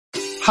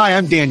Hi,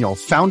 I'm Daniel,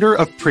 founder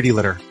of Pretty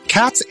Litter.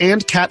 Cats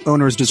and cat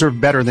owners deserve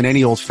better than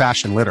any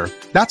old-fashioned litter.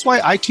 That's why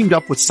I teamed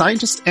up with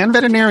scientists and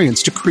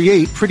veterinarians to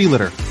create Pretty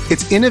Litter.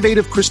 Its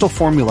innovative crystal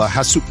formula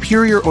has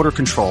superior odor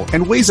control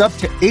and weighs up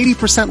to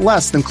 80%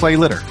 less than clay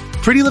litter.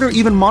 Pretty Litter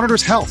even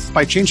monitors health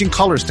by changing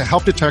colors to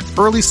help detect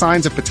early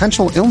signs of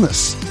potential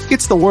illness.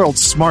 It's the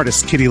world's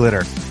smartest kitty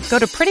litter. Go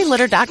to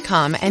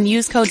prettylitter.com and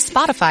use code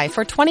SPOTIFY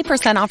for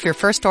 20% off your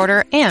first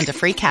order and a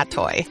free cat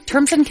toy.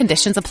 Terms and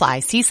conditions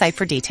apply. See site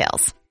for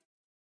details.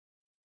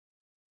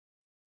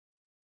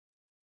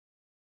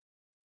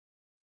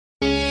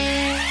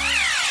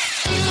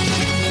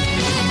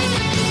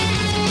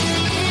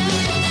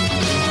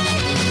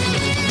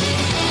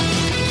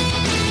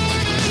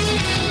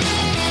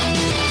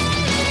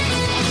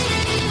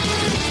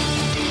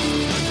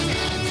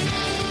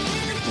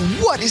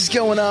 What is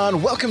going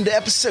on? Welcome to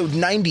episode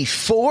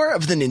 94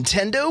 of the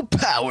Nintendo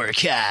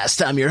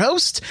Powercast. I'm your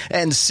host,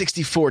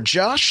 N64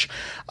 Josh,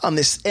 on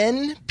this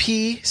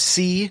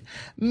NPC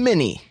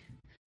Mini.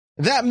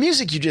 That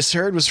music you just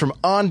heard was from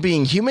On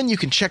Being Human. You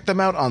can check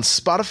them out on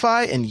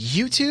Spotify and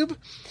YouTube.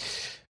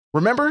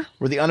 Remember,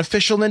 we're the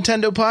unofficial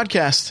Nintendo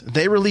podcast.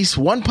 They release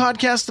one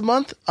podcast a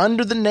month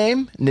under the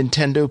name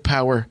Nintendo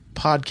Power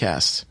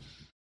Podcast.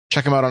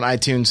 Check them out on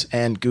iTunes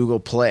and Google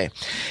Play.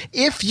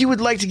 If you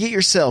would like to get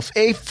yourself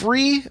a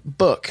free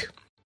book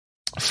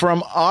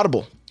from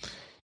Audible,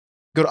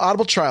 go to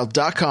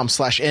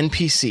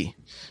audibletrial.com/NPC.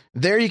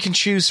 There you can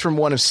choose from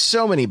one of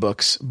so many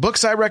books.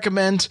 Books I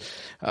recommend,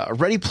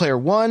 Ready Player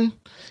One,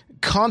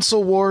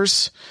 Console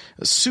Wars,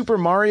 Super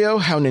Mario,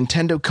 How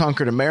Nintendo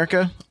Conquered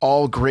America.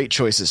 All great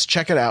choices.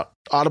 Check it out,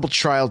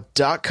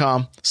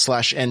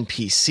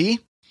 audibletrial.com/NPC.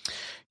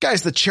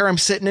 Guys, the chair I'm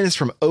sitting in is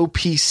from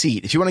OP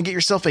Seat. If you want to get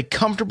yourself a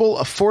comfortable,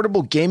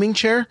 affordable gaming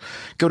chair,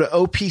 go to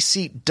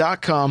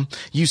opseat.com.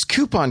 Use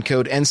coupon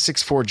code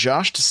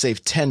N64Josh to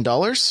save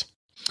 $10.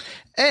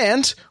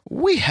 And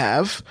we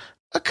have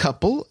a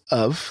couple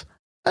of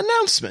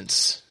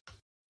announcements.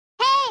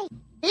 Hey,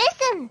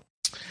 listen.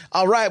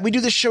 All right, we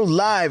do this show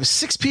live,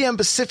 6 p.m.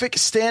 Pacific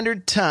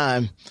Standard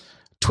Time.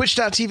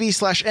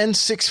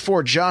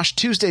 Twitch.tv/N64Josh,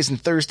 Tuesdays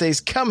and Thursdays.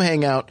 Come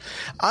hang out.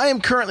 I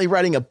am currently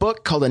writing a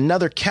book called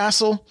Another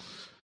Castle.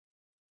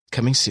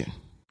 Coming soon.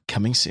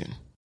 Coming soon.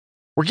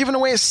 We're giving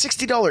away a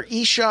 $60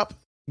 eShop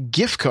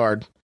gift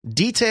card.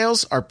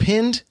 Details are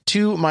pinned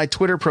to my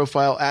Twitter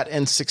profile at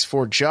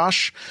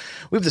N64Josh.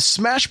 We have the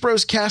Smash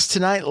Bros. Cast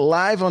tonight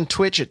live on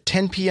Twitch at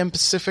 10 p.m.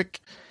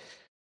 Pacific.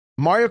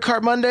 Mario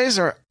Kart Mondays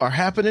are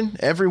happening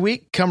every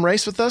week. Come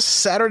race with us.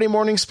 Saturday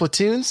morning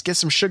Splatoons. Get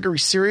some sugary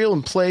cereal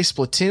and play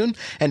Splatoon.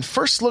 And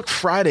First Look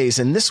Fridays.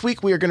 And this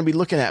week we are going to be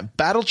looking at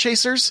Battle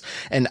Chasers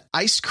and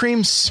Ice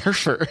Cream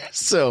Surfer.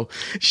 So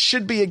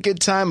should be a good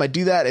time. I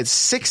do that at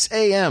 6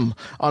 a.m.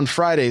 on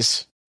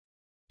Fridays.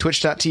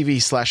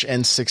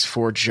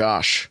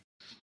 Twitch.tv/N64Josh.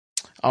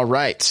 All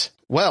right.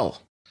 Well,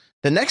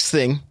 the next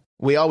thing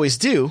we always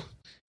do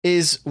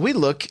is we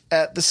look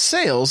at the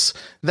sales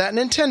that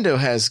Nintendo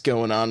has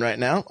going on right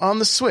now on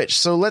the Switch.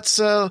 So let's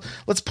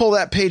pull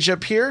that page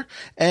up here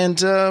and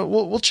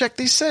we'll check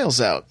these sales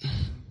out.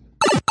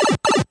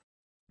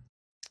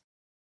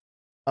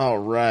 All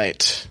right.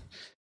 It's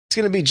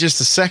going to be just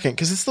a second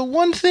because it's the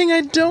one thing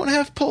I don't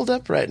have pulled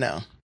up right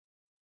now.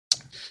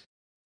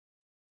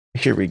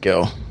 Here we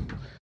go.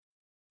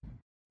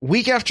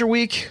 Week after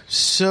week,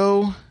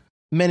 so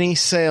many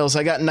sales.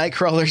 I got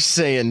Nightcrawler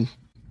saying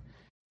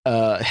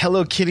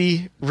Hello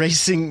Kitty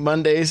Racing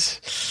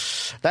Mondays.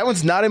 That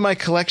one's not in my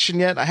collection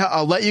yet.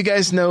 I'll let you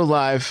guys know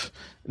live.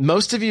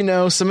 Most of you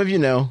know, some of you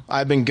know,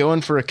 I've been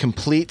going for a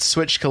complete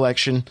Switch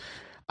collection.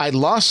 I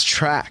lost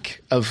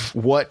track of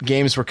what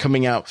games were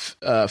coming out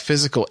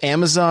physical.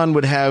 Amazon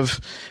would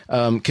have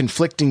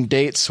conflicting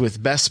dates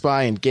with Best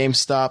Buy and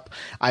GameStop.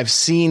 I've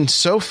seen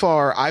 2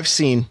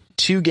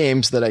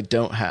 games that I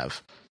don't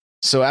have.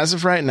 So as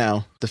of right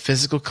now, the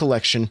physical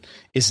collection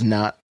is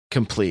not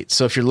complete.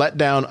 So if you're let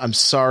down, I'm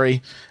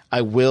sorry.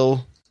 I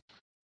will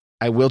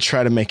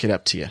try to make it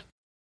up to you.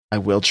 I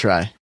will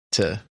try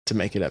to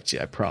make it up to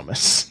you. I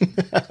promise.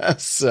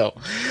 So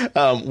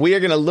we are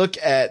going to look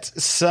at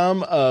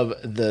some of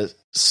the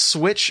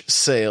Switch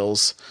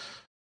sales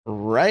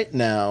right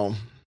now.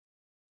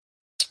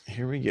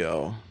 Here we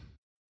go.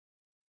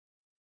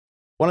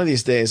 One of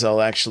these days,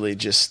 I'll actually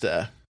just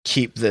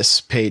keep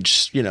this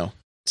page,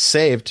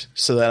 saved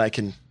so that I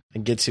can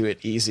get to it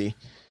easy.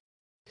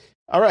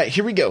 All right,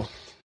 here we go.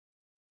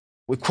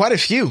 With quite a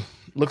few,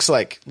 looks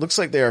like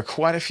there are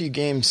quite a few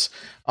games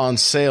on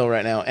sale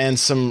right now, and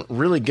some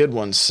really good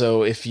ones.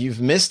 So if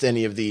you've missed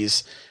any of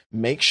these,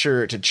 make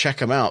sure to check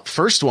them out.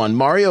 First one,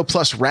 Mario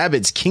plus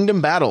Rabbids Kingdom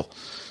Battle,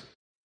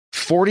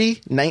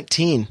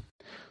 $40.19.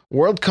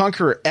 World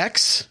Conqueror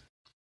X,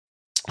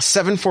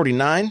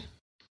 $7.49.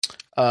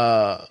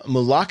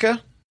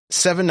 Mulaka,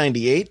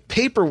 $7.98.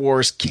 Paper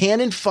Wars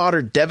Cannon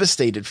Fodder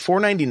Devastated,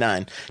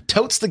 $4.99.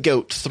 Totes the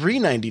Goat,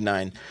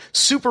 $3.99.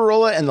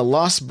 Superola and the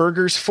Lost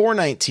Burgers,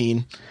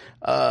 $4.19.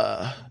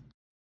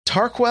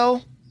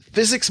 Tarquel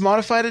Physics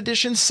Modified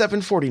Edition,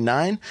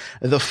 $7.49.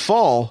 The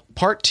Fall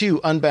Part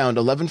 2 Unbound,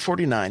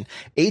 $11.49.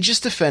 Aegis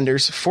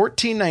Defenders,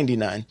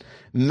 $14.99.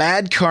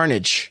 Mad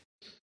Carnage.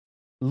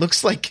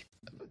 Looks like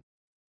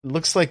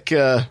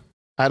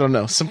I don't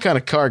know, some kind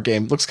of car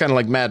game. Looks kind of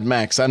like Mad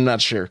Max. I'm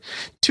not sure.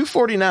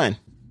 $2.49.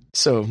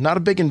 So not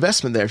a big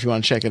investment there if you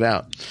want to check it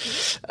out.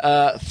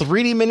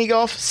 3D Mini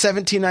Golf,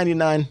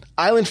 $17.99.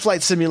 Island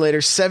Flight Simulator,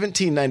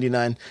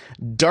 $17.99.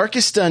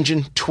 Darkest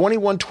Dungeon,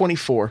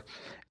 $21.24.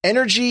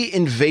 Energy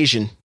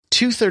Invasion,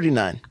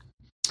 $2.39.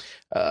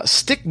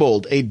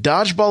 Stickbold, a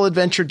Dodgeball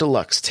Adventure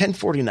Deluxe,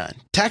 $10.49.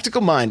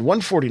 Tactical Mind,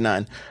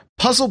 $1.49.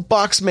 Puzzle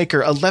Box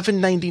Maker,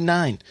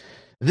 $11.99.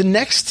 The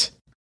next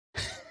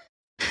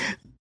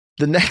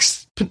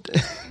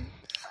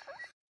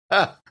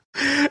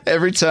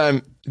every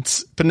time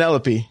it's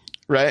Penelope,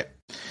 right?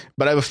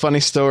 But I have a funny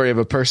story of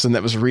a person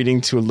that was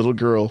reading to a little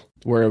girl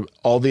where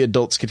all the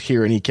adults could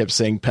hear, and he kept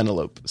saying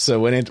Penelope.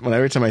 So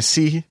every time I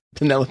see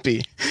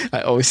Penelope,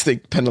 I always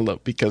think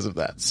Penelope because of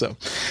that. So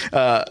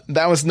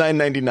that was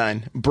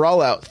 $9.99.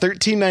 Brawl Out,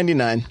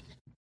 $13.99.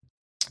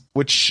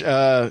 Which,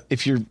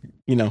 if you're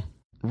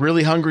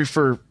really hungry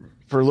for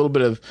a little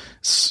bit of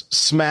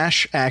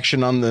smash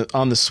action on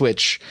the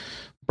Switch,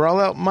 Brawl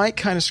Out might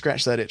kind of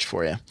scratch that itch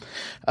for you.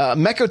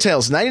 Mecho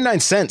Tales, 99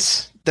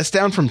 cents. That's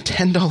down from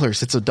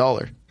 $10. It's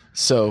 $1.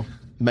 So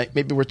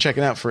maybe we're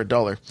checking out for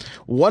 $1.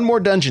 One More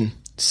Dungeon,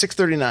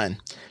 $6.39.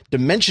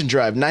 Dimension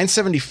Drive,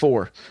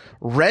 $9.74.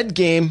 Red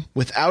Game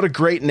Without a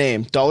Great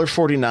Name,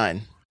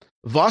 $1.49.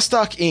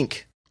 Vostok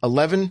Inc.,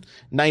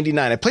 $11.99.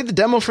 I played the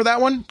demo for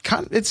that one.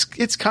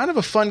 It's kind of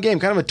a fun game,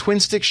 kind of a twin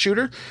stick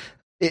shooter.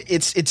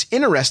 It's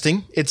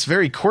interesting. It's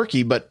very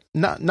quirky, but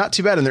not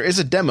too bad. And there is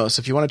a demo,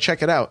 so if you want to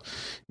check it out,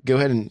 go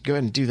ahead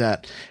and do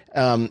that.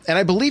 And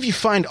I believe you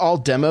find all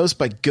demos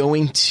by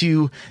going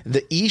to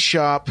the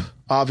eShop,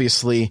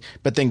 obviously,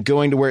 but then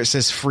going to where it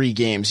says free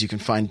games. You can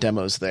find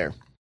demos there.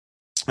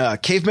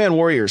 Caveman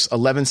Warriors,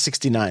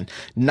 $11.69.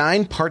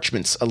 9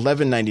 Parchments,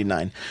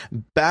 $11.99.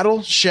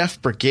 Battle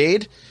Chef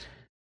Brigade,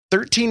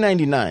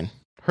 $13.99.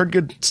 Heard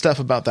good stuff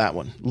about that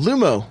one.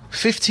 Lumo,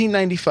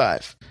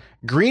 $15.95.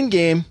 Green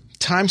Game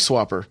Time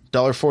Swapper,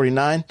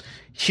 $1.49.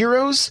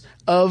 Heroes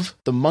of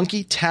the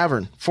Monkey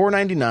Tavern,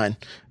 $4.99.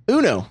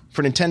 Uno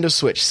for Nintendo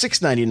Switch,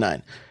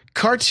 $6.99.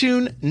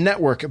 Cartoon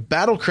Network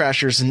Battle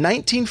Crashers,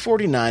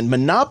 $19.49.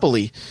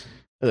 Monopoly,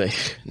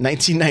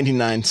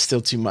 $19.99,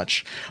 still too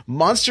much.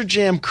 Monster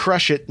Jam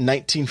Crush It,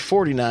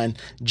 $19.49.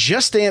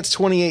 Just Dance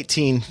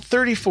 2018,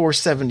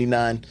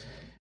 $34.79.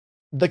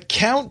 The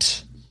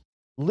Count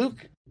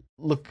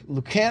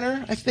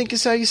Lucaner, I think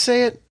is how you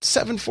say it,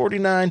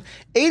 $7.49.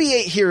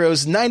 88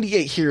 Heroes,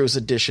 98 Heroes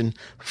Edition,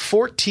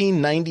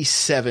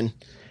 $14.97.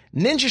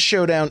 Ninja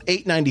Showdown,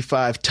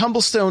 $8.95.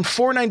 Tumblestone,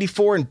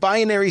 $4.94. And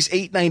Binaries,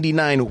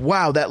 $8.99.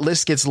 Wow, that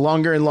list gets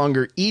longer and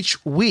longer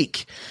each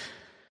week.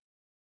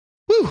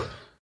 Woo!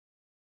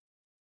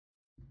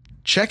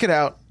 Check it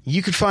out.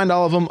 You can find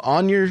all of them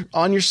on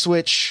your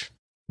Switch.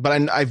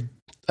 But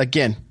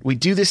again, we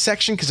do this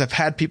section because I've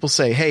had people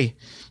say, hey,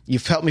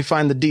 you've helped me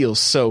find the deals.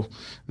 So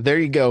there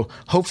you go.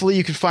 Hopefully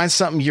you can find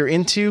something you're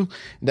into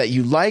that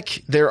you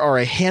like. There are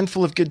a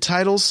handful of good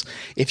titles.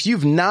 If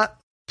you've not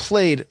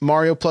played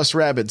Mario plus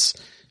Rabbids,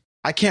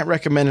 I can't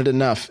recommend it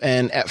enough.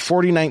 And at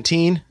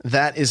 $40.19,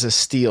 that is a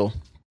steal.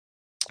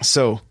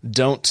 So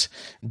don't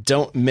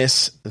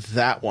miss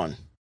that one.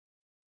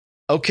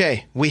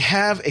 Okay, we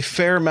have a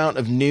fair amount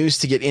of news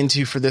to get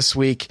into for this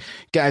week.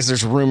 Guys,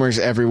 there's rumors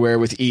everywhere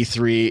with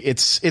E3.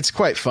 It's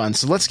quite fun.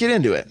 So let's get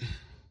into it.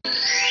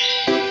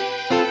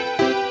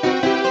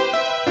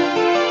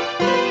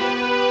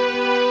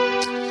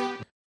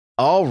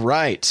 All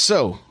right.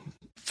 So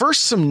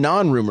first, some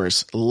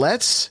non-rumors.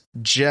 Let's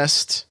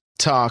just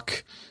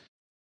talk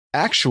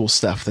actual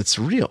stuff that's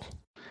real.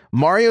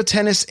 Mario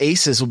Tennis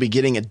Aces will be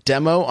getting a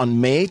demo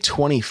on May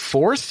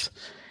 24th.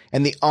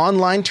 And the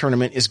online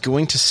tournament is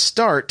going to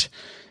start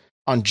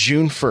on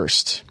June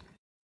 1st.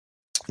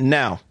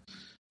 Now,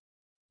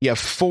 you have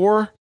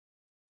 4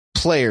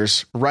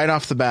 players right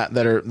off the bat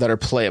that are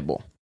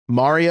playable.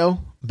 Mario,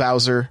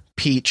 Bowser,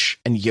 Peach,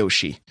 and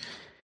Yoshi.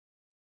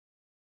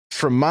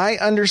 From my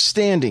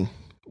understanding,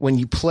 when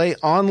you play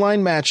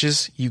online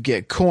matches, you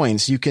get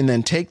coins. You can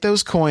then take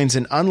those coins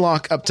and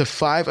unlock up to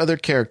 5 other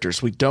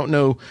characters. We don't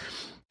know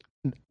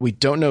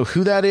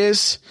who that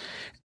is.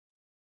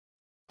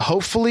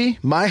 Hopefully,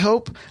 my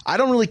hope, I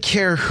don't really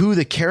care who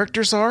the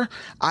characters are.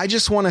 I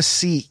just want to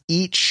see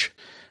each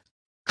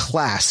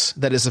class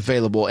that is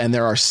available. And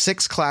there are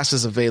 6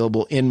 classes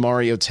available in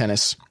Mario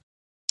Tennis.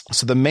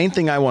 So the main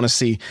thing I want to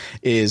see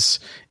is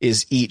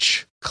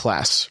each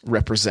class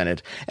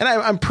represented. And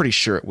I'm pretty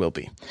sure it will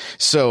be.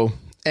 So,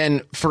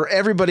 and for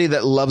everybody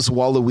that loves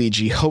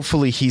Waluigi,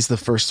 hopefully he's the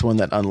first one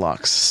that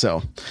unlocks.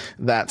 So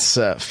that's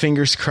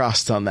fingers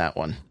crossed on that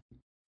one.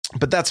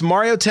 But that's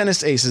Mario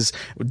Tennis Aces.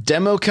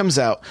 Demo comes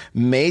out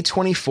May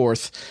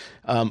 24th.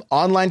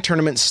 Online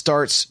tournament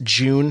starts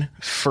June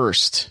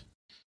 1st.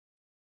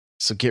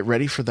 So get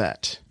ready for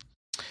that.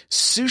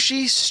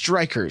 Sushi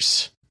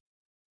Strikers.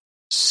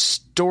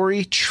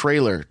 Story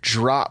trailer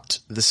dropped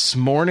this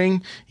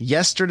morning,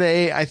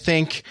 yesterday, I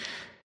think.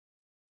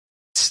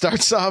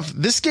 Starts off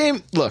this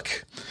game.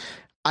 Look,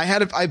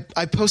 I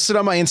posted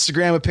on my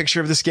Instagram a picture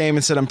of this game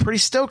and said I'm pretty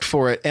stoked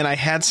for it, and I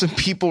had some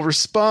people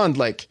respond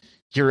like,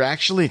 "You're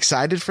actually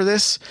excited for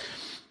this?"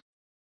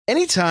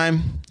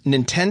 Anytime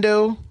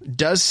Nintendo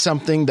does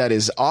something that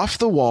is off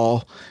the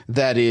wall,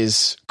 that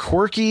is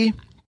quirky,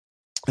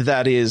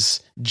 that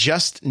is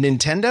just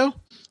Nintendo,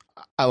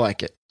 I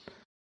like it.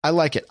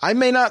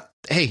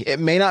 It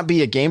may not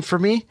be a game for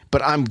me,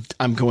 but I'm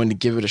going to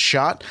give it a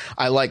shot.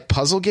 I like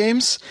puzzle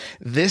games.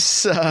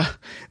 This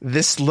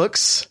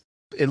looks good.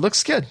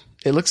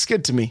 It looks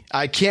good to me.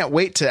 I can't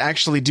wait to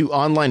actually do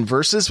online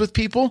versus with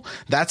people.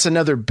 That's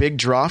another big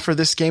draw for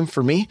this game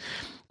for me.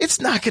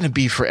 It's not going to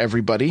be for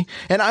everybody,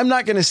 and I'm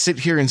not going to sit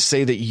here and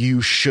say that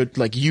you should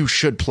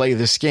play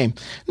this game.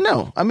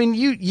 No, I mean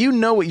you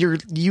know what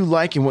you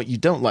like and what you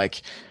don't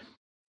like.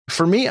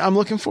 For me, I'm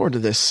looking forward to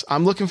this.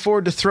 I'm looking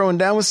forward to throwing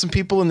down with some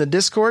people in the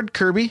Discord.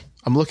 Kirby,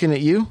 I'm looking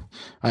at you.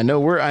 I know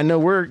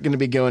we're going to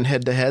be going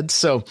head to head.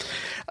 So,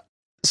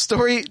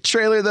 story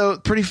trailer though,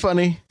 pretty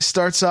funny.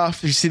 Starts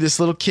off, you see this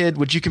little kid,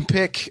 which you can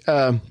pick.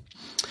 I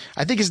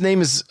think his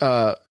name is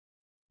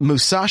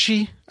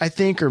Musashi, I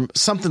think, or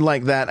something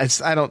like that.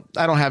 I don't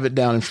have it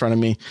down in front of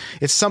me.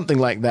 It's something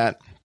like that.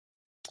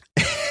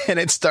 And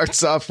it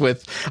starts off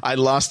with, "I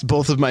lost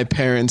both of my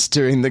parents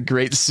during the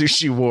Great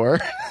Sushi War."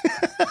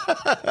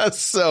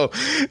 So,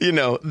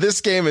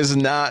 this game is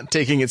not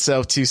taking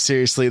itself too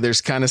seriously.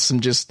 There's kind of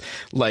some just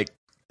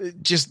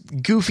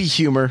goofy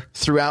humor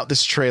throughout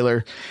this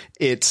trailer.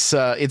 It's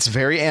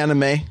very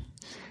anime.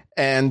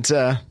 And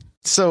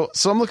so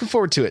I'm looking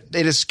forward to it.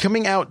 It is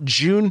coming out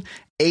June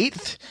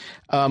 8th.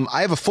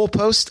 I have a full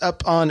post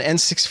up on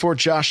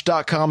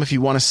n64josh.com if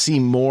you want to see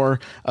more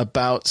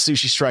about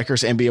Sushi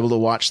Strikers and be able to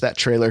watch that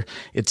trailer.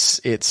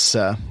 It's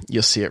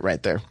you'll see it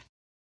right there.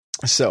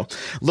 So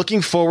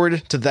looking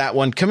forward to that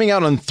one coming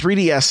out on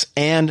 3DS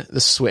and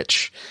the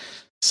Switch.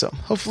 So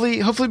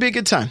hopefully be a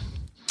good time.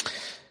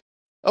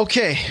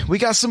 Okay, we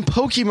got some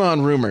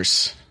Pokemon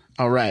rumors.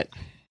 All right.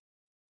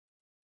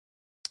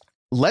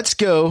 Let's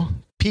Go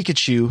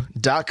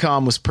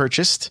Pikachu.com was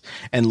purchased,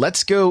 and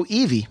Let's Go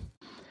Eevee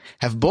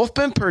have both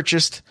been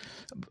purchased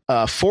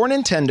for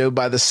Nintendo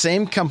by the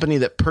same company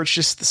that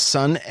purchased the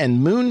Sun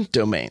and Moon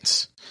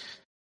domains.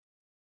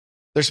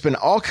 There's been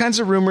all kinds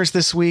of rumors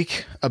this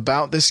week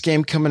about this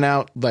game coming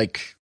out,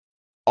 like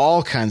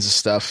all kinds of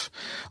stuff.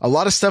 A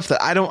lot of stuff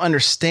that I don't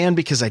understand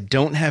because I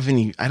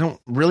don't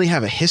really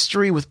have a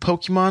history with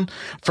Pokemon.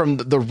 From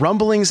the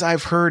rumblings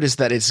I've heard is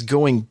that it's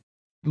going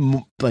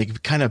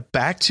like kind of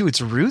back to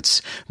its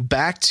roots,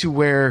 back to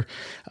where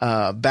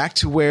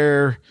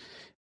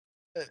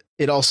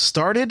it all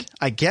started,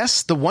 I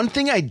guess. The one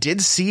thing I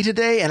did see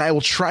today, and I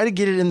will try to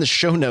get it in the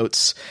show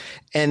notes,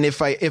 and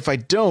if I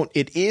don't,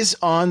 it is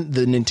on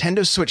the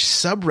Nintendo Switch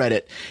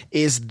subreddit,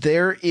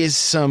 there is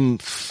some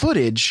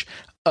footage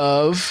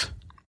of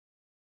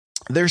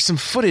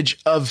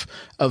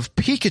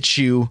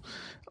Pikachu,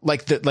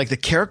 like the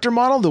character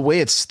model, the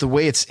way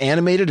it's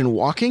animated and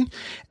walking,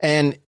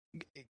 and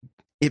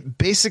it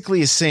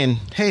basically is saying,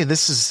 hey,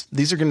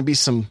 these are going to be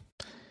some.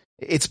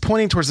 It's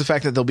pointing towards the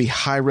fact that there'll be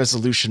high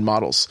resolution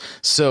models.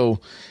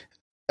 So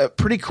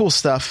pretty cool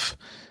stuff.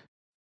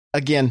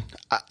 Again,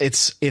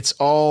 this is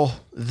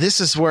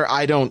where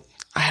I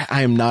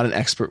am not an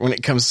expert when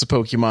it comes to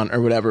Pokemon or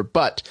whatever,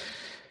 but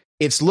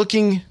it's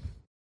looking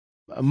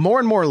more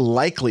and more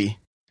likely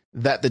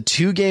that the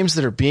two games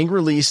that are being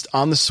released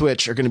on the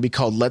Switch are going to be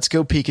called Let's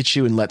Go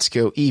Pikachu and Let's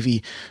Go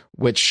Eevee,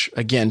 which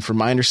again, from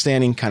my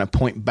understanding, kind of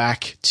point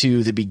back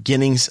to the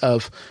beginnings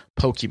of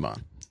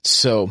Pokemon.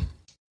 So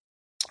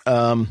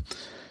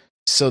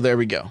there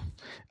we go.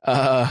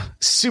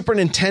 Super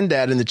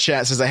Nintendad in the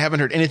chat says, I haven't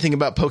heard anything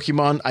about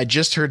Pokemon. I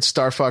just heard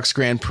Star Fox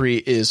Grand Prix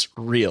is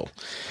real.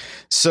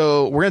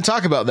 So we're going to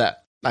talk about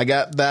that. I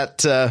got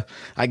that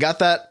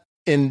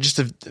in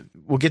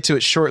we'll get to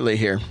it shortly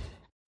here.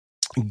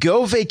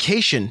 Go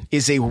Vacation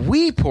is a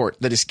Wii port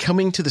that is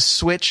coming to the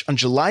Switch on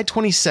July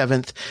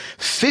 27th.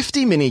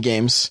 50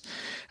 minigames,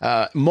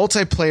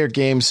 multiplayer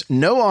games,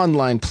 no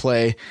online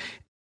play.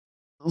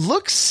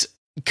 Looks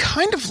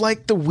kind of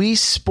like the Wii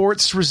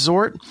Sports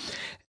Resort.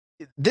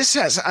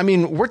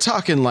 We're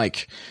talking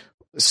like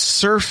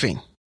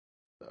surfing,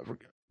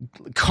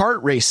 kart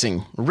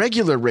racing,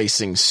 regular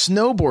racing,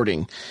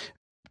 snowboarding,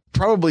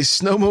 probably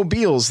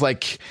snowmobiles.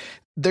 Like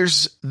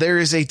there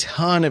is a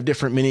ton of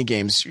different mini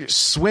games,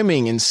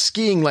 swimming and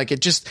skiing. Like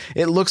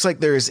it looks like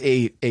there is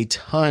a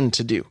ton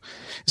to do.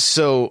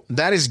 So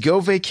that is Go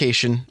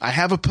Vacation. I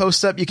have a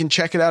post up. You can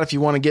check it out if you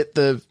want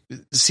to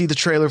see the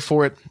trailer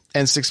for it.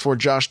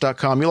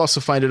 n64josh.com. You'll also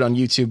find it on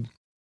YouTube.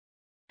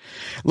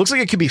 Looks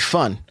like it could be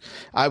fun.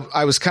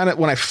 I was kind of,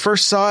 when I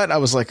first saw it, I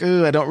was like,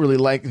 I don't really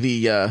like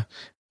the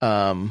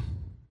art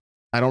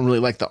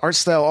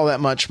style all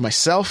that much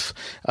myself.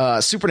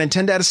 Super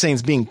Nintendo is saying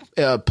it's being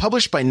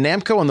published by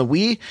Namco on the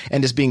Wii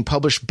and is being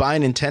published by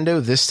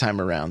Nintendo this time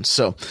around.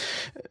 So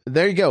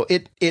there you go.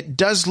 It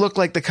does look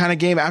like the kind of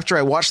game. After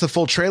I watched the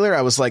full trailer,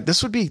 I was like,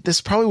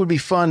 this probably would be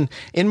fun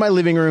in my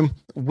living room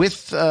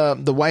with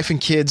the wife and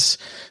kids.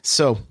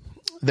 So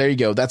there you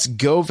go. That's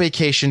Go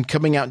Vacation,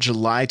 coming out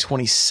July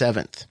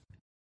 27th.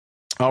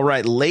 All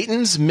right,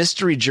 Layton's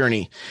Mystery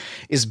Journey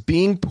is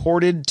being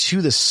ported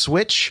to the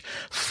Switch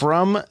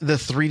from the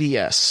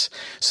 3DS.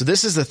 So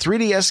this is the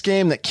 3DS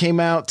game that came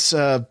out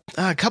a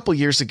couple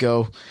years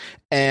ago,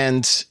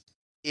 and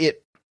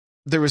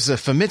there was a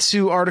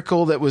Famitsu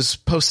article that was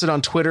posted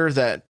on Twitter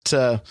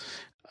that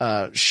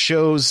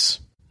shows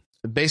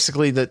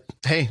basically that,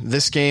 hey,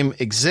 this game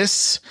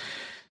exists.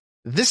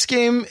 This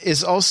game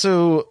is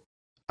also,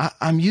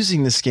 I'm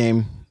using this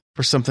game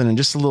for something in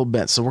just a little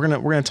bit. So we're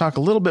gonna talk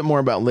a little bit more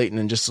about Layton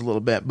in just a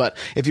little bit. But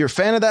if you're a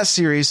fan of that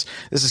series,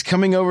 this is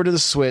coming over to the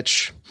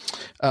Switch.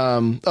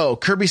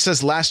 Kirby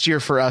says last year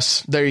for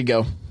us. There you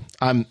go.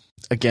 I'm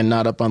again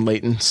not up on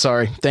Layton.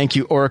 Sorry. Thank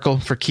you, Oracle,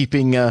 for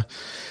keeping me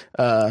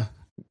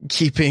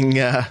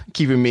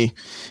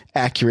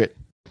accurate.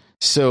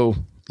 So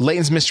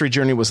Layton's Mystery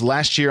Journey was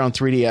last year on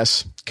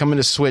 3DS, coming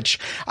to Switch.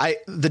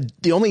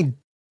 The only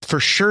for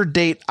sure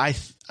date I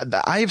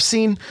have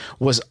seen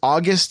was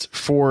August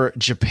for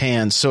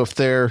Japan. So if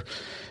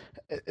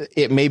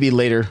it may be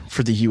later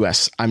for the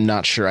US. I'm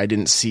not sure. I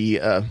didn't see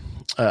a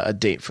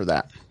date for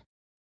that.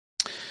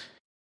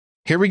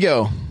 Here we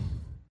go.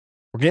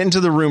 We're getting to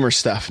the rumor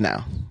stuff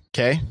now.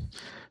 Okay.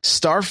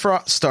 Star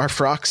Fox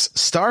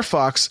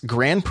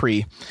Grand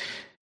Prix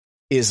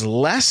is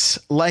less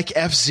like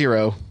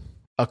F-Zero,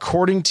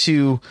 according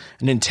to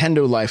a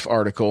Nintendo Life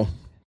article.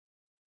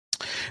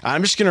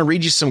 I'm just going to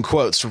read you some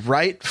quotes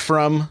right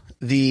from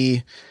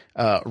their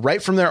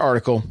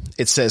article.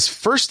 It says,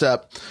 first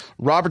up,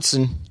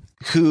 Robertson,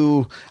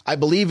 who I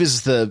believe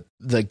is the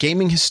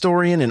gaming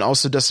historian and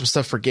also does some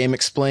stuff for Game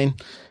Explain.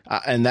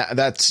 And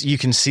that's, you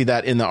can see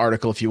that in the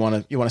article if you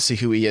want to see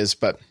who he is,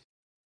 but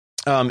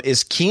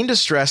is keen to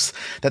stress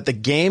that the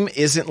game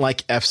isn't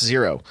like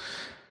F-Zero.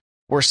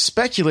 We're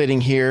speculating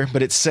here,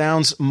 but it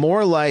sounds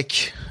more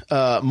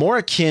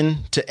akin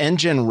to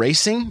N-Gen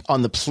Racing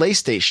on the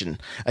PlayStation,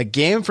 a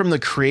game from the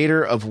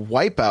creator of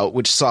Wipeout,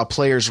 which saw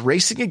players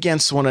racing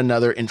against one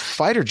another in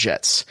fighter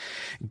jets.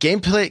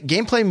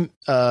 Gameplay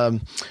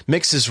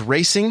mixes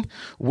racing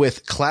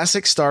with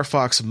classic Star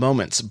Fox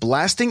moments.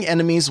 Blasting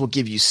enemies will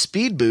give you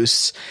speed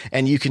boosts,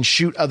 and you can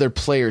shoot other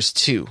players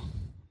too.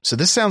 So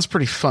this sounds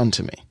pretty fun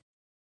to me.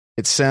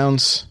 It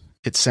sounds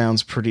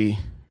pretty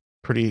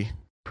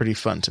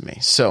fun to me.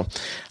 So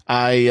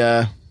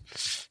I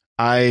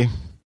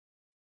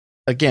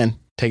again,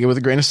 take it with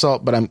a grain of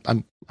salt, but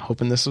I'm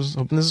hoping this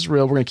is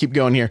real. We're going to keep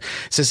going here.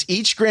 It says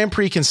each Grand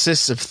Prix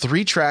consists of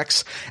 3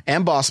 tracks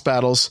and boss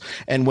battles,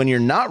 and when you're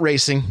not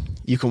racing,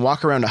 you can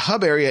walk around a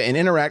hub area and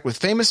interact with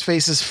famous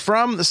faces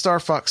from the Star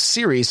Fox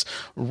series.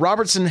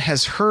 Robertson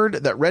has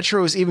heard that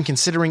Retro is even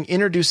considering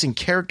introducing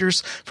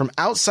characters from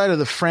outside of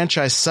the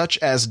franchise, such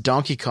as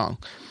Donkey Kong.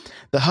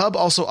 The hub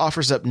also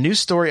offers up new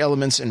story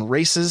elements and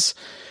races.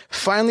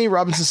 Finally,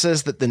 Robinson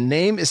says that the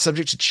name is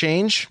subject to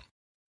change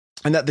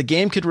and that the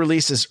game could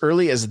release as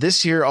early as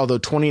this year, although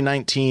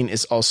 2019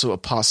 is also a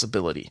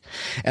possibility.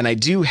 And I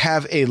do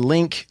have a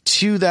link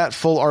to that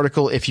full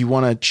article if you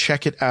want to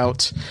check it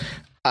out.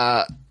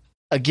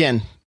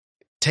 Again,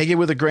 take it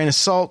with a grain of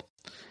salt,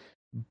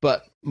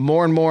 but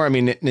more and more, I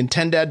mean,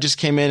 Nintendo just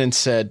came in and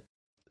said,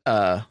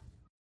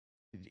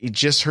 he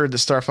just heard the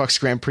Star Fox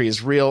Grand Prix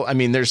is real. I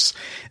mean, this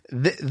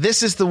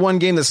is the one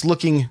game that's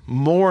looking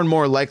more and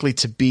more likely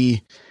to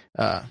be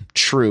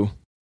true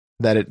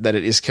that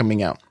it is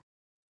coming out.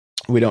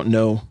 We don't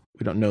know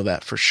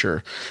that for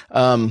sure.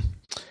 Let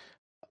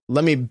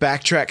me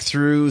backtrack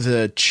through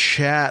the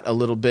chat a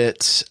little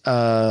bit.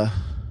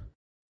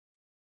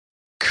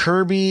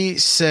 Kirby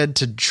said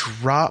to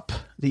drop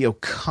the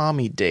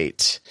Okami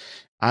date.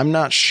 I'm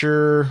not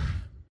sure.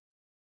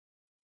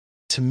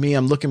 To me,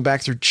 I'm looking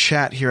back through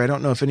chat here. I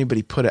don't know if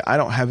anybody put it. I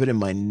don't have it in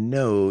my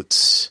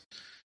notes.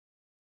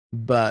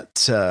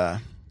 But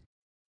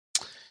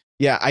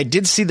yeah, I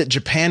did see that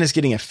Japan is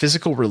getting a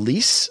physical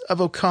release of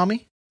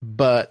Okami,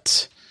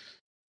 but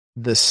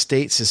the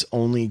States is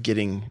only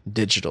getting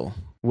digital,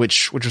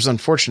 which was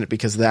unfortunate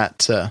because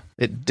that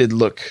it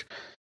looked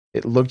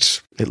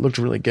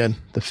really good.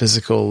 The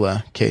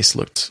physical case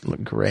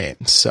looked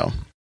great. So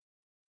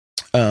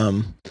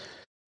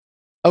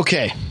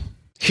okay,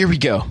 here we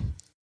go.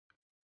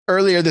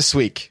 Earlier this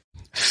week,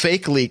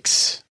 fake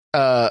leaks.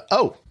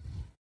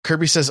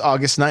 Kirby says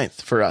August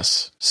 9th for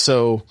us.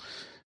 So,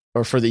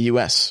 or for the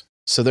US.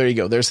 So there you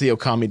go. There's the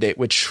Okami date,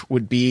 which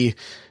would be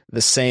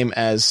the same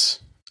as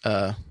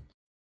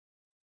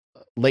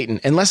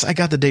Layton, unless I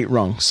got the date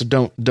wrong. So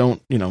don't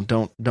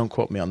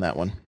quote me on that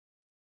one.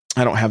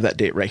 I don't have that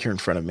date right here in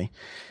front of me.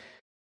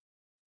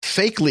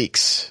 Fake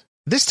leaks.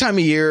 This time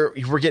of year,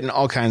 we're getting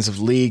all kinds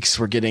of leaks.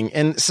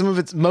 And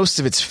most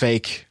of it's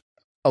fake.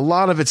 A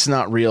lot of it's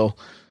not real.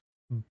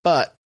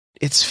 But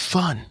it's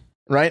fun,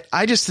 right?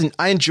 I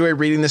enjoy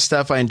reading this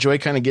stuff. I enjoy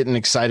kind of getting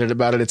excited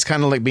about it. It's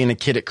kind of like being a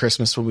kid at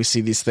Christmas when we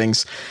see these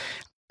things.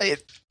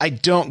 I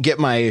don't get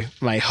my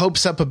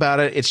hopes up about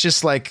it. It's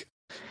just like,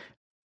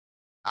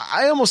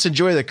 I almost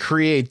enjoy the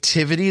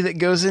creativity that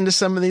goes into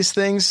some of these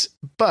things,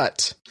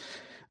 but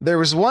there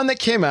was one that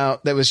came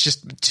out that was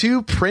just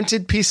 2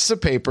 printed pieces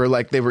of paper,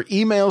 like they were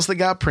emails that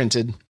got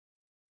printed,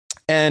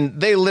 and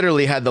they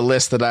literally had the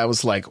list that I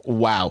was like,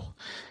 wow,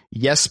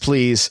 yes,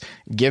 please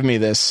give me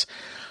this.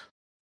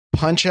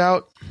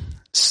 Punch-Out,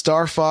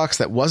 Star Fox,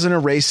 that wasn't a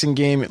racing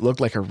game. It looked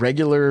like a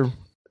regular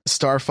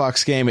Star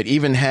Fox game. It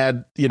even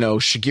had,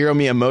 Shigeru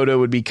Miyamoto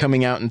would be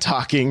coming out and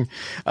talking.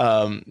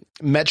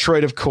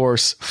 Metroid, of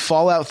course.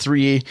 Fallout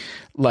 3,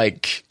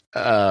 like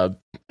I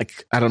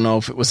don't know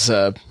if it was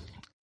a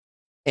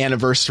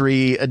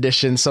anniversary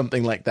edition,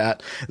 something like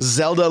that.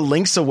 Zelda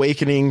Link's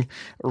Awakening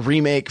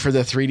remake for the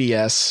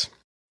 3DS.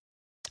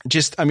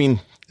 Just, I mean,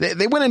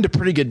 they went into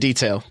pretty good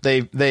detail.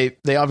 They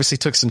obviously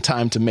took some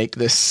time to make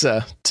this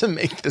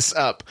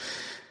up.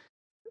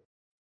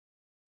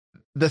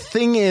 The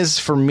thing is,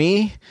 for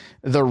me,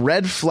 the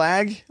red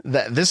flag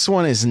that this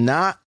one is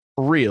not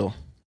real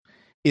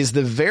is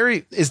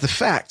the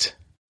fact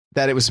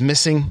that it was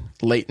missing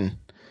Layton.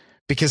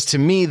 Because to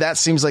me, that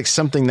seems like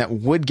something that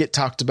would get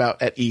talked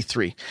about at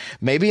E3.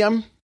 Maybe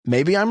I'm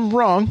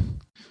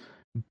wrong,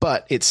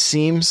 but it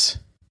seems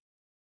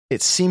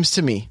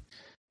to me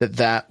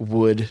that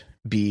would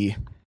be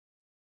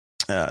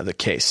the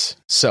case.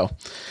 So,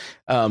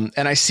 and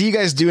I see you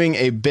guys doing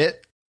a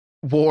bit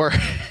war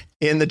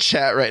in the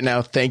chat right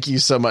now. Thank you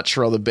so much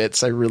for all the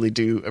bits. I really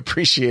do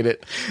appreciate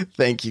it.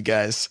 Thank you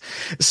guys.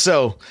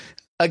 So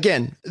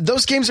again,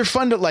 those games are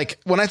fun to like.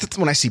 When I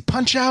see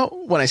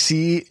Punch-Out, when I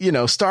see,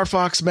 Star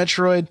Fox,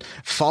 Metroid,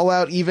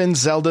 Fallout, even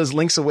Zelda's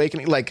Link's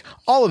Awakening, like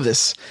all of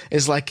this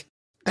is like,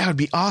 that would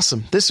be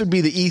awesome. This would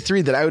be the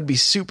E3 that I would be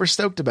super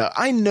stoked about.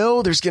 I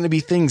know there's going to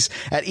be things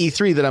at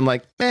E3 that I'm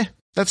like,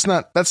 that's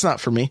not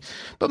for me,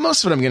 but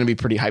most of it I'm going to be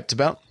pretty hyped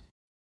about.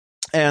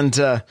 And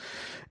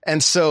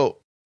so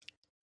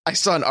I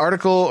saw an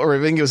article, or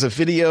I think it was a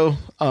video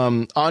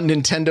on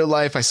Nintendo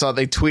Life. I saw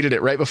they tweeted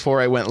it right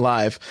before I went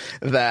live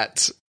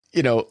that,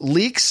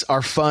 leaks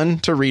are fun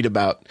to read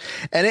about.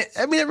 And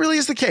it really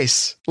is the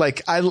case.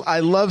 Like,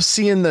 I love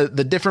seeing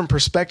the different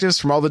perspectives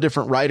from all the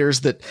different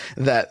writers that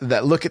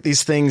look at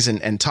these things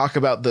and talk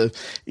about the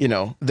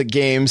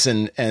games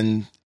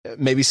and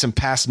maybe some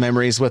past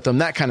memories with them,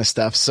 that kind of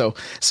stuff. So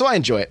I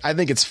enjoy it. I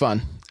think it's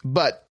fun.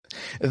 But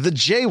the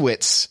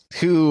Jaywitz,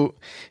 who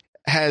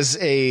has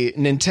a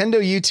Nintendo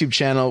YouTube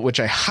channel, which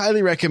I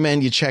highly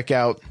recommend you check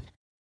out.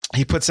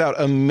 He puts out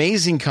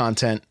amazing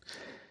content.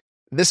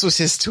 This was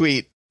his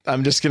tweet.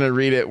 I'm just going to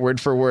read it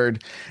word for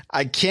word.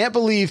 I can't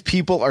believe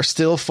people are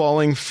still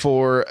falling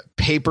for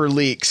paper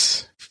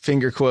leaks,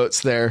 finger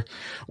quotes there,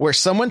 where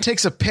someone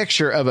takes a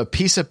picture of a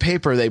piece of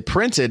paper they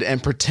printed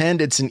and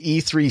pretend it's an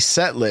E3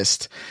 set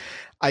list.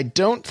 I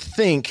don't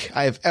think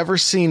I've ever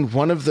seen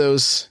one of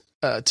those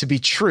to be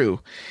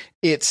true.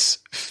 It's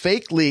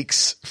fake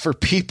leaks for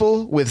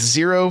people with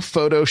zero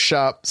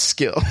Photoshop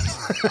skill.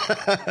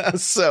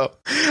 So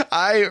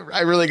I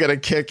really got a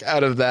kick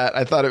out of that.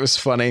 I thought it was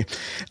funny.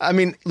 I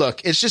mean,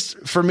 look, it's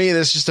just, for me,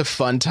 this is just a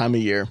fun time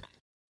of year.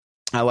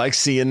 I like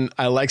seeing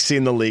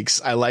the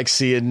leaks. I like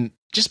seeing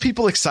just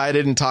people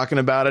excited and talking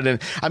about it.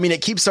 And I mean,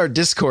 it keeps our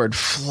Discord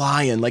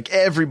flying. Like,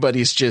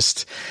 everybody's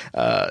just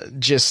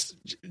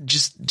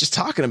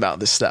talking about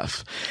this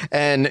stuff.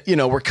 And,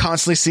 we're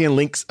constantly seeing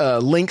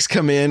links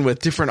come in with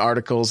different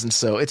articles. And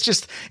so it's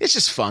just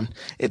fun.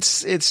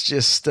 It's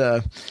just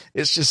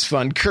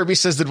fun. Kirby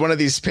says, did one of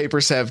these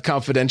papers have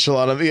confidential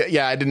on them?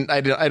 Yeah, I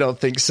don't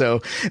think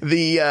so.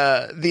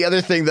 The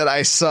other thing that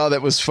I saw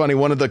that was funny,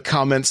 one of the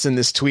comments in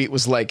this tweet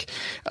was like,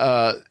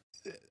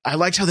 I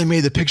liked how they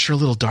made the picture a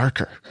little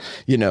darker.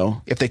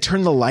 If they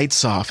turn the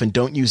lights off and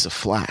don't use a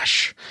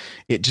flash,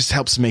 it just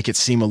helps make it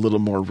seem a little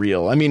more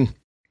real. I mean,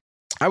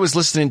 I was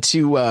listening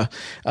to a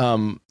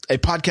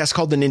podcast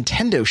called the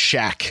Nintendo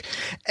Shack,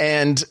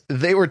 and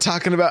they were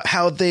talking about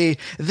how they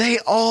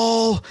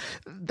all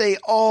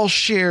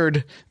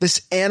shared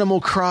this Animal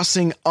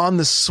Crossing on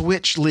the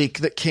Switch leak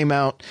that came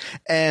out.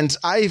 And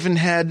I even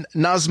had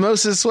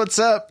Nosmosis, what's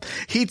up?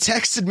 He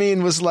texted me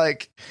and was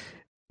like,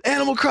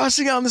 Animal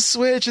Crossing on the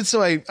Switch. And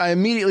so I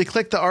immediately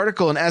clicked the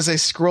article, and as I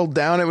scrolled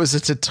down, it was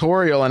a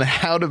tutorial on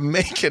how to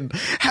make a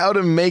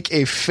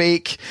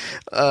fake,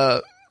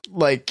 a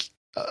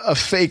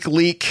fake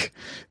leak.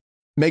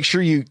 Make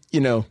sure you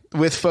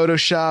with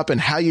Photoshop,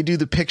 and how you do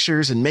the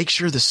pictures, and make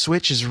sure the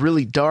Switch is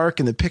really dark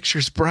and the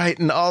picture's bright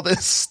and all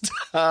this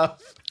stuff.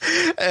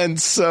 And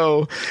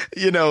so,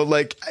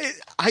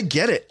 I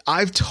get it.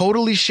 I've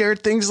totally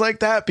shared things like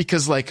that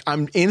because, like,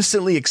 I'm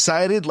instantly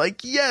excited.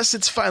 Like, yes,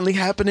 it's finally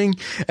happening.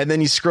 And then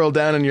you scroll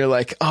down and you're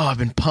like, oh, I've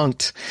been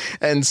punked.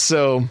 And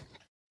so,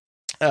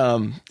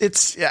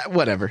 it's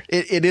whatever.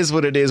 It is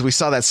what it is. We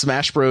saw that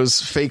Smash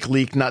Bros fake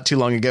leak not too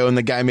long ago, and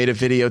the guy made a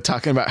video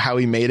talking about how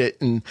he made it.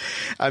 And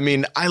I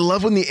mean, I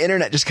love when the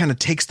internet just kind of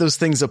takes those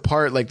things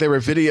apart. Like, there were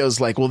videos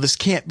like, well, this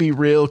can't be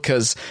real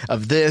because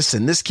of this,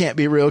 and this can't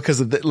be real because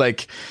of that.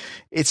 Like,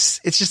 it's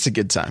just a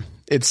good time.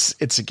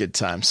 It's a good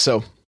time.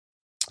 So,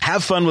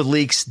 have fun with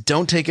leaks.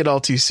 Don't take it all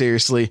too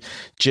seriously.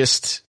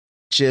 Just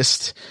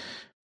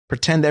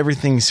pretend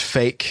everything's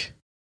fake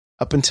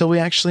up until we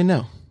actually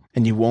know,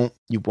 and you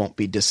won't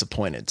be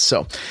disappointed.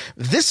 So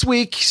this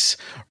week's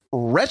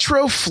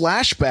retro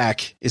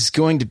flashback is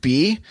going to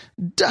be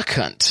Duck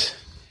Hunt.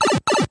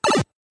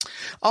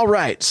 All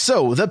right,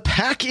 so the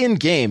pack-in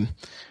game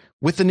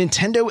with the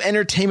Nintendo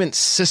Entertainment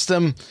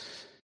System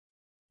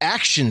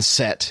action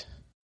set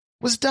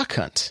was Duck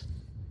Hunt.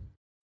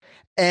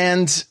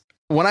 And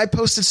when I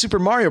posted Super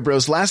Mario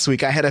Bros. Last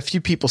week, I had a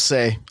few people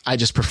say, I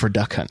just prefer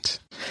Duck Hunt.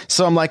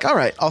 So I'm like, all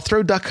right, I'll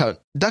throw Duck Hunt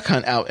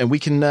out, and we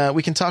can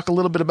talk a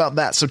little bit about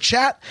that. So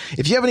chat,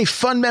 if you have any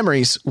fun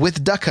memories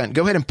with Duck Hunt,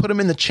 go ahead and put them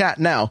in the chat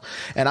now.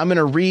 And I'm going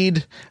to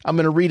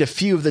read a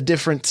few of the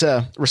different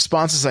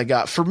responses I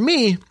got. For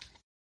me,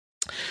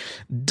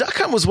 Duck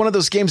Hunt was one of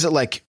those games that,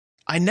 like,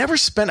 I never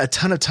spent a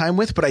ton of time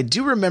with, but I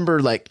do remember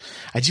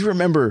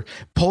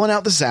pulling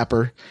out the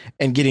zapper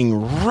and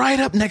getting right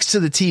up next to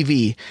the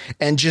TV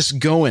and just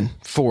going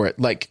for it,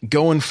 like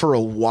going for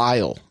a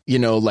while, you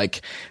know,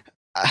 like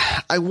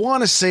I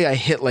want to say I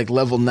hit like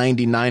level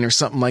 99 or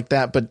something like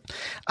that, but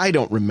I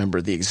don't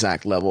remember the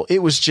exact level.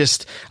 It was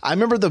just, I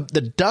remember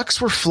the ducks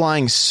were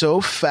flying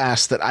so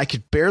fast that I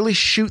could barely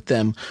shoot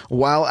them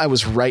while I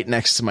was right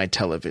next to my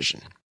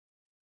television.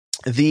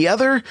 The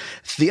other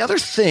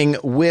thing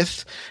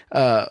with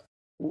Duck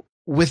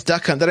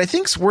Hunt that I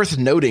think is worth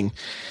noting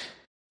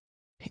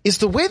is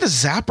the way the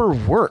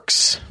zapper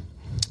works.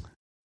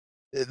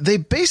 They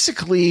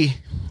basically,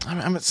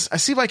 I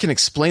see if I can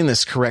explain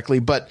this correctly,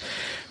 but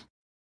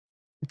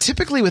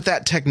typically with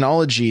that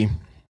technology,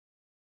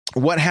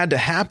 what had to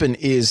happen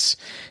is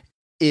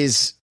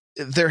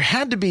there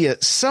had to be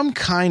some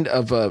kind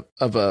of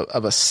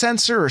a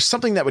sensor or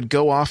something that would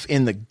go off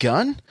in the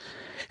gun,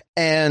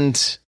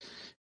 and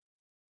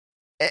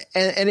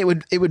it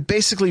would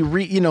basically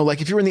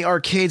like if you were in the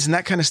arcades and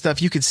that kind of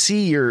stuff, you could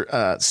see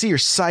your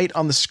sight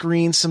on the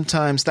screen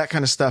sometimes, that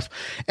kind of stuff.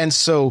 And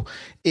so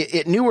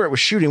it knew where it was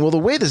shooting. Well, the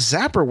way the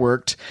zapper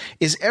worked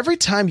is every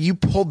time you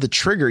pulled the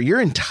trigger, your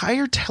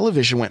entire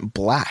television went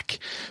black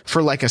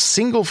for like a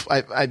single,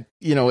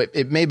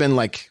 it may have been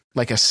like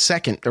a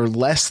second or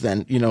less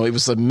than, it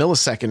was a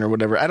millisecond or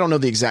whatever. I don't know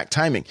the exact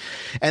timing.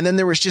 And then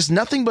there was just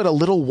nothing but a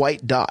little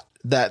white dot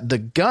that the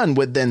gun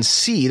would then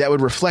see that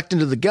would reflect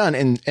into the gun,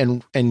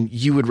 and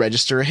you would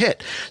register a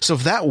hit. So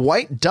if that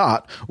white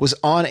dot was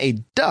on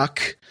a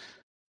duck,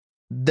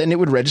 then it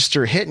would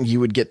register a hit and you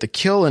would get the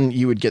kill and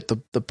you would get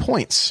the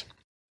points.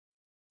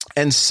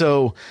 And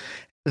so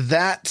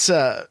that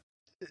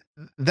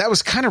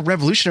was kind of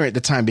revolutionary at the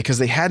time because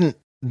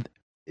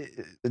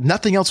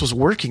nothing else was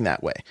working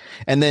that way.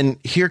 And then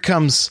here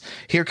comes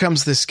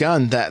this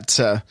gun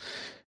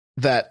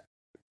that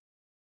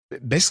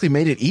basically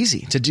made it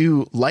easy to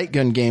do light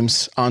gun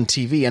games on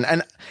TV.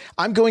 And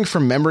I'm going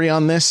from memory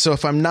on this, so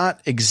if I'm not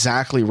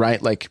exactly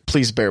right, like,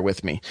 please bear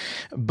with me.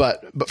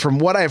 But from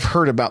what I've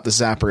heard about the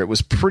zapper, it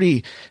was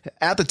pretty,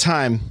 at the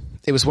time,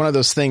 it was one of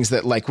those things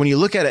that, like, when you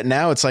look at it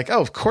now, it's like,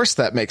 oh, of course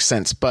that makes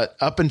sense. But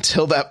up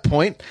until that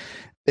point,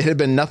 it had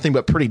been nothing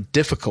but pretty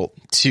difficult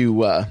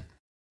to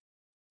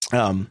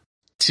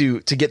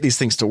get these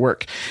things to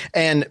work.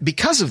 And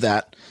because of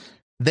that,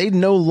 they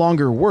no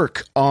longer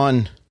work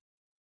on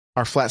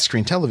our flat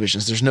screen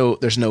televisions.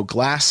 There's no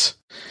glass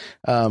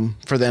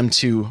for them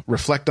to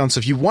reflect on. So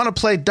if you want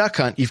to play Duck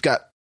Hunt, you've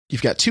got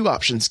two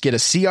options: get a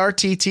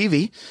CRT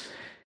TV,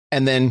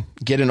 and then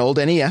get an old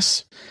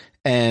NES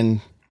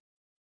and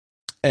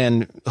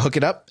hook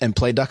it up and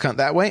play Duck Hunt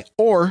that way.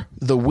 Or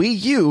the Wii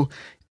U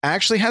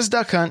actually has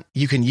Duck Hunt.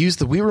 You can use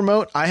the Wii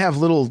remote. I have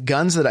little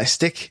guns that I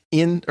stick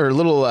in, or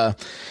little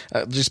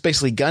just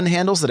basically gun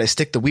handles that I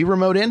stick the Wii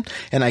remote in,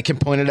 and I can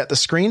point it at the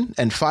screen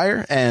and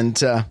fire,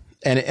 and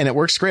it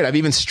works great. I've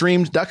even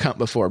streamed Duck Hunt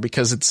before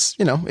because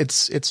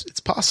it's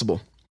possible.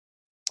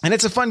 And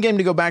it's a fun game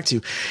to go back to.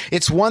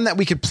 It's one that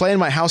we could play in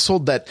my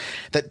household that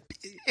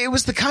it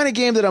was the kind of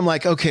game that I'm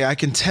like, okay, I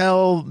can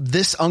tell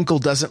this uncle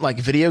doesn't like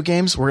video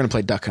games. We're going to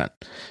play Duck Hunt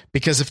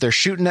because if they're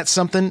shooting at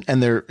something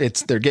and they're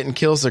getting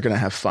kills, they're going to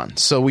have fun.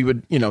 So we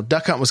would,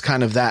 Duck Hunt was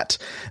kind of that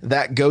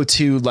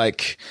go-to,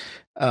 like,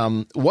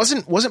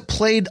 wasn't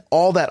played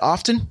all that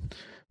often,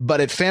 but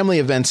at family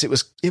events, it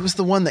was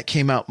the one that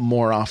came out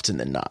more often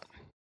than not.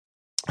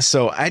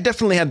 So I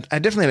definitely had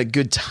a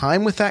good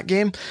time with that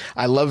game.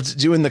 I loved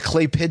doing the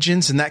clay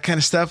pigeons and that kind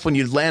of stuff. When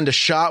you'd land a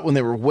shot when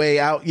they were way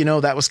out,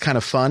 that was kind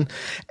of fun.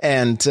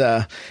 And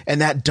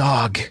that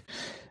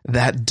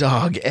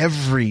dog,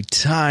 every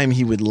time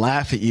he would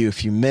laugh at you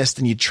if you missed,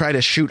 and you'd try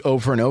to shoot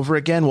over and over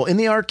again. Well, in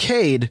the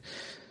arcade,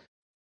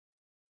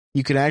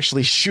 you could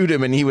actually shoot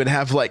him and he would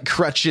have like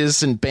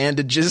crutches and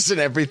bandages and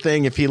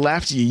everything. If he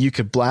laughed at you, you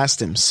could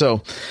blast him.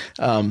 So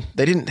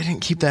they didn't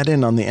keep that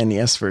in on the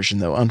NES version,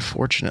 though,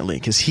 unfortunately,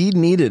 because he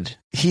needed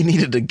he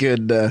needed to get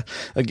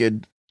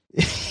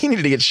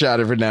shot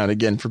every now and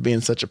again for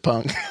being such a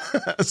punk.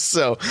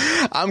 So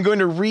I'm going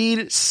to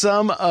read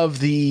some of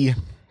the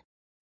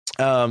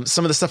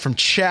Some of the stuff from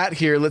chat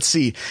here. Let's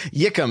see.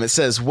 Yickum, it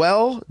says,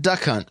 well,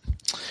 Duck Hunt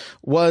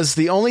was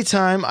the only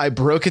time I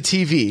broke a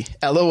TV.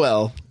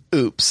 LOL.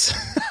 Oops.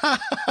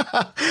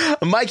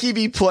 Mikey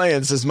B.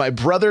 Playing says, my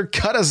brother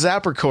cut a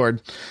zapper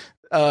cord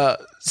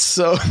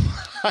so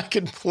I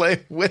could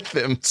play with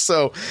him.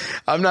 So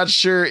I'm not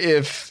sure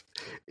if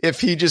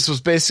he just was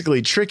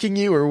basically tricking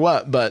you or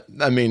what, but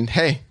I mean,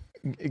 hey,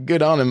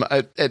 good on him.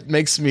 It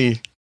makes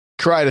me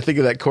cry to think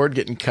of that cord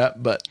getting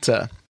cut, but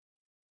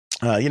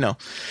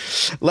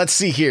let's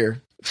see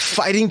here.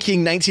 Fighting King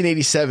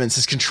 1987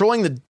 says,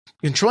 controlling the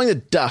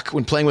duck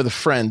when playing with a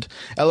friend.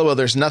 LOL,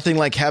 there's nothing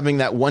like having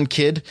that one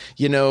kid,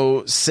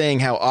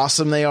 saying how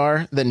awesome they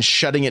are, then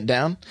shutting it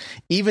down.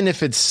 Even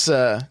if it's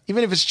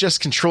just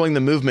controlling the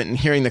movement and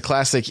hearing the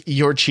classic,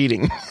 you're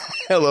cheating.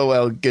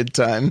 LOL, good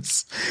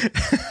times.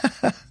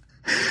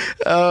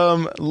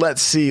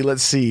 Let's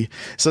see.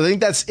 So I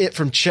think that's it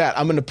from chat.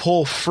 I'm going to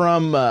pull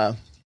from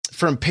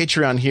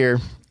Patreon here.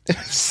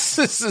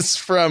 This is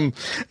from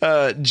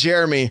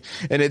Jeremy,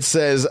 and it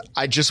says,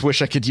 I just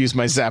wish I could use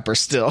my zapper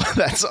still.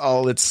 That's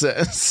all it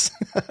says.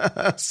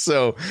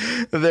 So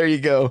there you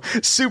go.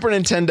 Super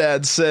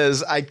Nintendo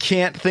says, I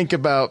can't think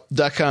about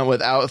Duck Hunt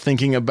without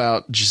thinking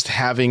about just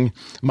having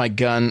my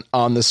gun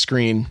on the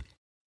screen.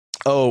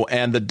 Oh,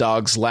 and the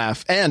dogs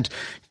laugh. And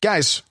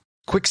guys,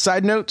 quick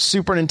side note,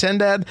 Super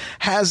Nintendo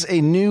has a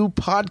new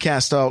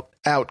podcast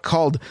out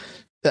called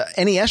the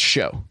NES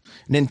Show.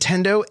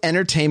 Nintendo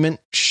Entertainment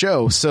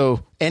Show.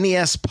 So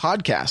NES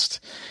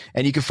podcast,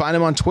 and you can find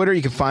them on Twitter.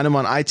 You can find them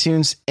on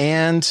iTunes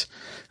and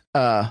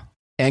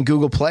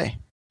Google Play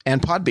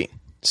and Podbean.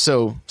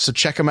 So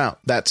check them out.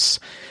 That's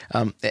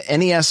the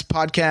NES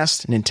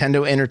podcast,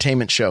 Nintendo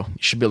Entertainment Show.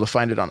 You should be able to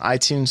find it on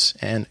iTunes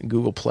and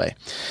Google Play.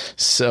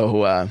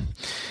 So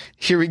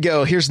here we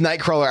go. Here's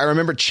Nightcrawler. I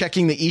remember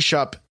checking the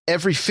eShop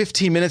every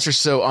 15 minutes or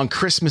so on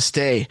Christmas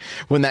Day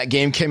when that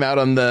game came out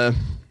on the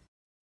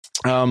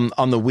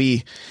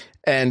Wii.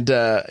 And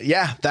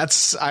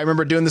I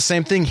remember doing the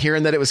same thing,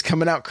 hearing that it was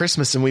coming out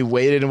Christmas, and we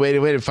waited and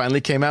waited.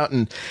 Finally came out,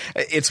 and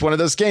it's one of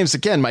those games.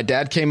 Again, my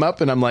dad came up,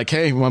 and I'm like,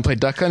 "Hey, you want to play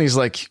Duck Hunt?" He's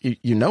like,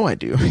 I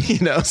do."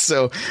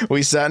 So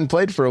we sat and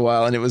played for a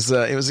while, and it was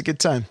a good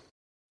time.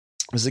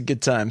 It was a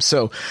good time.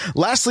 So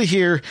lastly,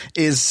 here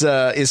is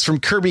from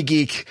Kirby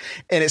Geek,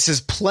 and it says,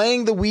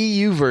 playing the Wii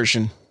U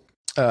version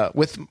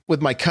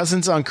with my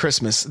cousins on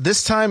Christmas.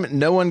 This time,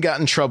 no one got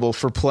in trouble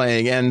for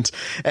playing, and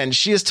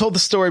she has told the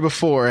story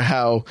before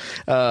how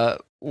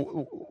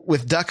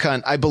with Duck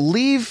Hunt, I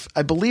believe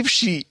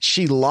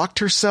she locked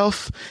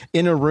herself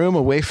in a room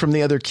away from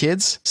the other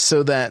kids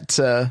so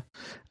that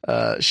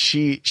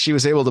she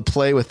was able to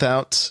play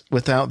without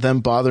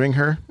them bothering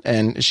her,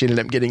 and she ended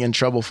up getting in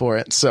trouble for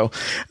it. So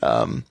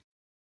and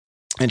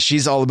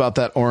she's all about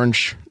that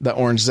orange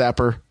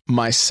zapper.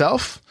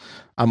 Myself,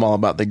 I'm all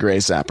about the gray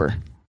zapper.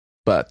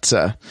 But,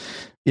 I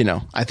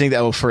think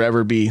that will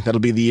forever that'll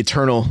be the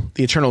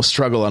eternal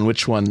struggle on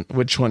which one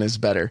is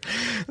better.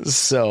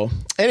 So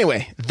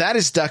anyway, that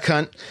is Duck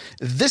Hunt.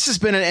 This has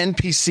been an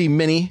NPC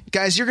mini.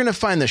 Guys, you're going to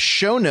find the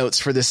show notes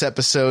for this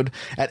episode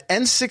at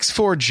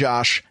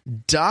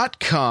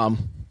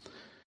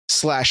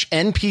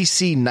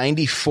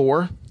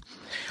n64josh.com/NPC94.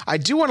 I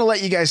do want to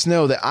let you guys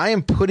know that I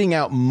am putting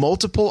out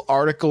multiple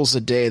articles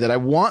a day, that I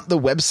want the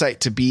website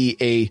to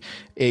be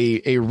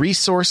a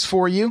resource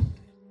for you.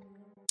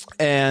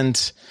 And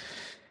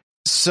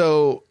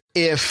so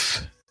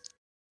if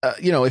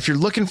you're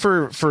looking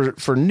for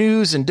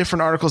news and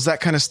different articles,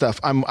 that kind of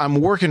stuff,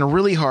 I'm working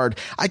really hard.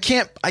 I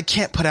can't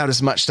put out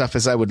as much stuff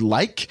as I would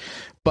like,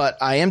 but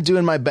I am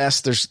doing my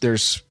best.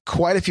 There's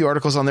quite a few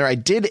articles on there. I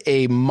did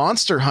a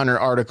Monster Hunter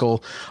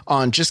article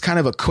on just kind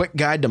of a quick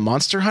guide to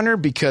Monster Hunter,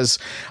 because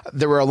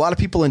there were a lot of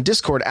people in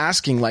Discord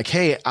asking like,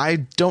 hey, I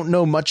don't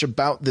know much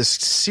about this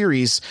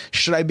series.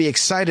 Should I be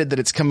excited that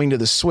it's coming to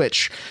the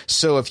Switch?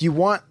 So if you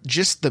want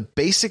just the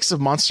basics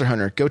of Monster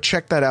Hunter, go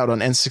check that out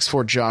on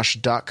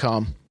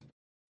n64josh.com.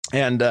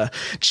 And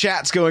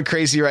chat's going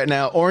crazy right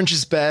now. Orange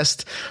is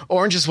best.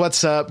 Orange is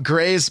what's up.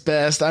 Gray is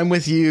best. I'm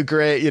with you,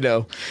 Gray.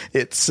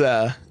 It's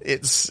a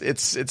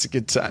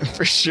good time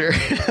for sure.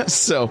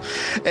 So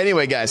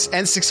anyway, guys,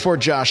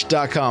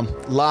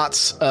 n64josh.com.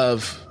 Lots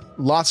of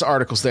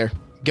articles there.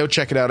 Go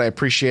check it out. I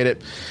appreciate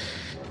it.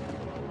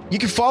 You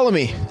can follow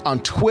me on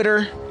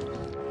Twitter,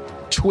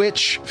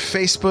 Twitch,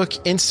 Facebook,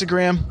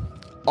 Instagram.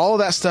 All of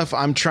that stuff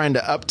I'm trying to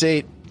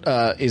update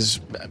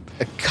is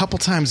a couple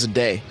times a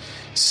day.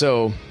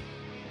 So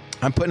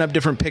I'm putting up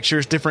different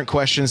pictures, different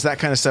questions, that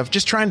kind of stuff,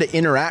 just trying to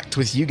interact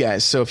with you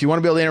guys. So if you want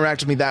to be able to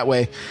interact with me that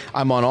way,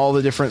 I'm on all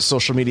the different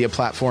social media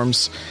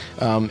platforms,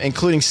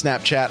 including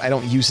Snapchat. I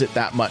don't use it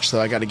that much, so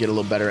I got to get a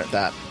little better at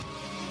that.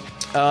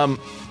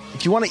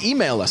 If you want to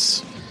email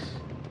us,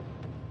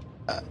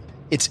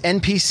 it's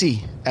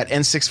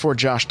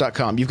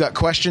npc@n64josh.com. You've got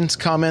questions,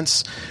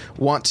 comments,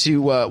 want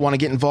to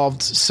get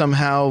involved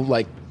somehow,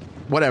 like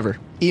whatever,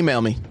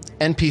 email me,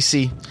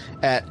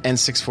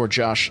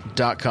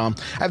 npc@n64josh.com.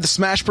 I have the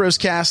Smash Bros.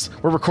 Cast.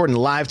 We're recording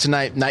live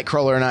tonight,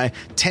 Nightcrawler and I,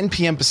 10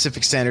 p.m.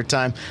 Pacific Standard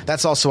Time.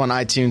 That's also on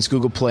iTunes,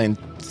 Google Play, and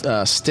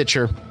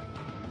Stitcher.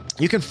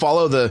 You can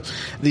follow the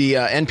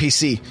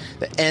NPC,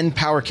 the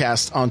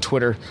NPowercast on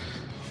Twitter.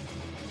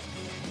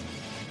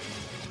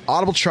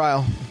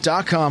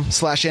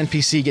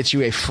 audibletrial.com/NPC gets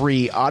you a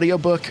free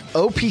audiobook.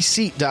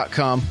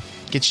 opseat.com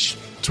gets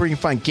you, it's where you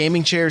can find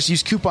gaming chairs.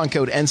 Use coupon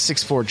code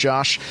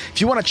N64Josh.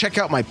 If you want to check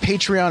out my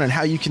Patreon and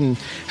how you can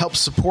help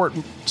support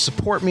me,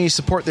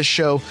 support this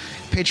show,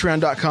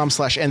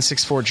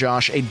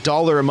 patreon.com/N64Josh.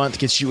 $1 a month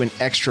gets you an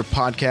extra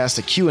podcast,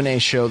 a Q&A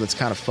show that's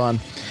kind of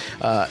fun.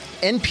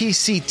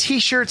 NPC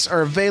t-shirts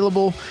are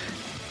available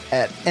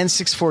at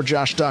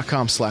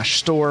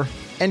N64Josh.com/store.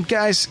 And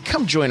guys,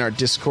 come join our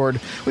Discord.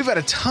 We've had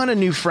a ton of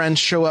new friends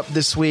show up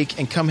this week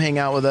and come hang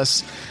out with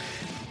us.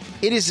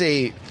 It is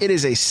a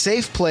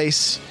safe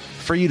place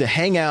for you to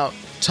hang out,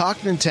 talk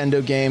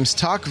Nintendo games,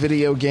 talk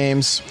video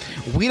games.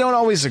 We don't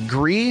always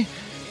agree,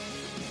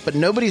 but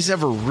nobody's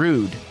ever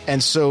rude.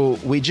 And so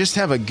we just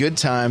have a good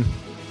time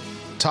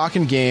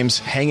talking games,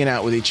 hanging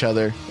out with each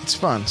other. It's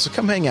fun. So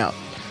come hang out.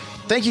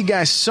 Thank you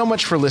guys so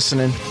much for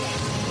listening.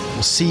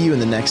 We'll see you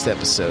in the next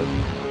episode.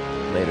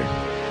 Later.